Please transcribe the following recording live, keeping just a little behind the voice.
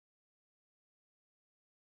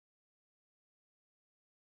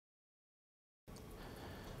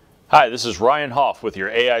Hi, this is Ryan Hoff with your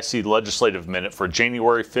AIC Legislative Minute for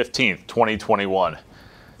January 15th, 2021.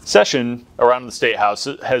 Session around the State House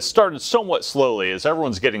has started somewhat slowly as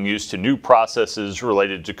everyone's getting used to new processes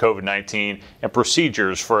related to COVID-19 and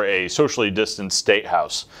procedures for a socially distanced State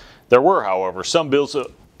House. There were, however, some bills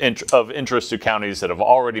of interest to counties that have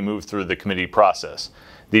already moved through the committee process.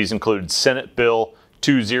 These include Senate Bill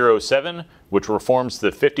 207, which reforms the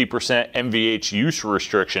 50% MVH use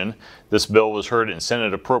restriction. This bill was heard in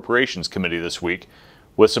Senate Appropriations Committee this week.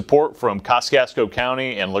 With support from Kosciuszko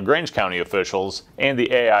County and LaGrange County officials and the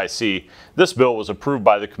AIC, this bill was approved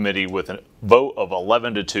by the committee with a vote of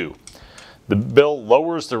 11-2. The bill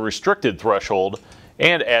lowers the restricted threshold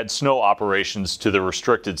and adds snow operations to the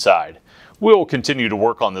restricted side. We will continue to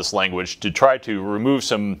work on this language to try to remove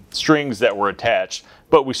some strings that were attached,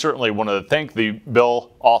 but we certainly want to thank the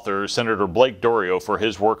bill author, Senator Blake Dorio, for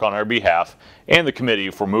his work on our behalf and the committee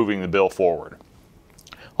for moving the bill forward.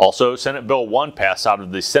 Also, Senate Bill 1 passed out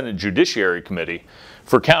of the Senate Judiciary Committee.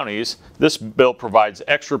 For counties, this bill provides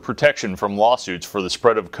extra protection from lawsuits for the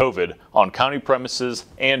spread of COVID on county premises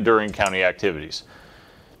and during county activities.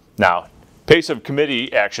 Now, pace of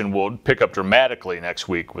committee action will pick up dramatically next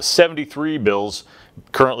week, with 73 bills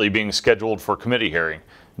currently being scheduled for committee hearing.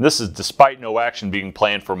 This is despite no action being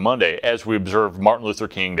planned for Monday as we observe Martin Luther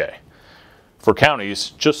King Day. For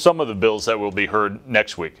counties, just some of the bills that will be heard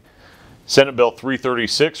next week. Senate Bill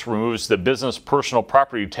 336 removes the business personal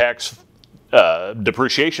property tax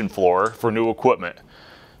depreciation floor for new equipment.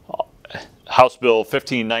 House Bill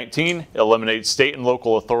 1519 eliminates state and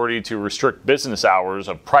local authority to restrict business hours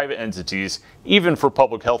of private entities, even for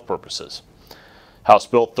public health purposes. House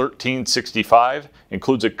Bill 1365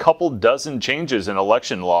 includes a couple dozen changes in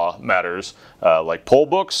election law matters like poll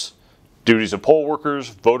books, duties of poll workers,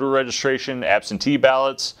 voter registration, absentee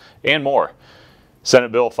ballots, and more.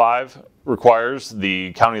 Senate Bill 5 requires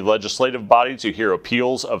the county legislative body to hear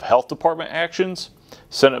appeals of health department actions.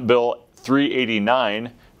 Senate Bill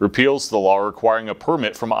 389 repeals the law requiring a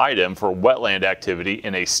permit from IDEM for wetland activity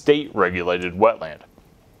in a state-regulated wetland.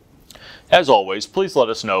 As always, please let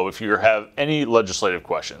us know if you have any legislative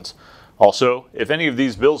questions. Also, if any of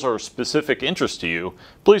these bills are of specific interest to you,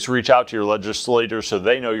 please reach out to your legislators so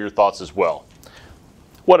they know your thoughts as well.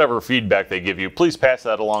 Whatever feedback they give you, please pass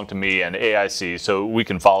that along to me and AIC so we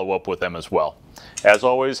can follow up with them as well. As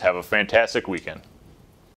always, have a fantastic weekend.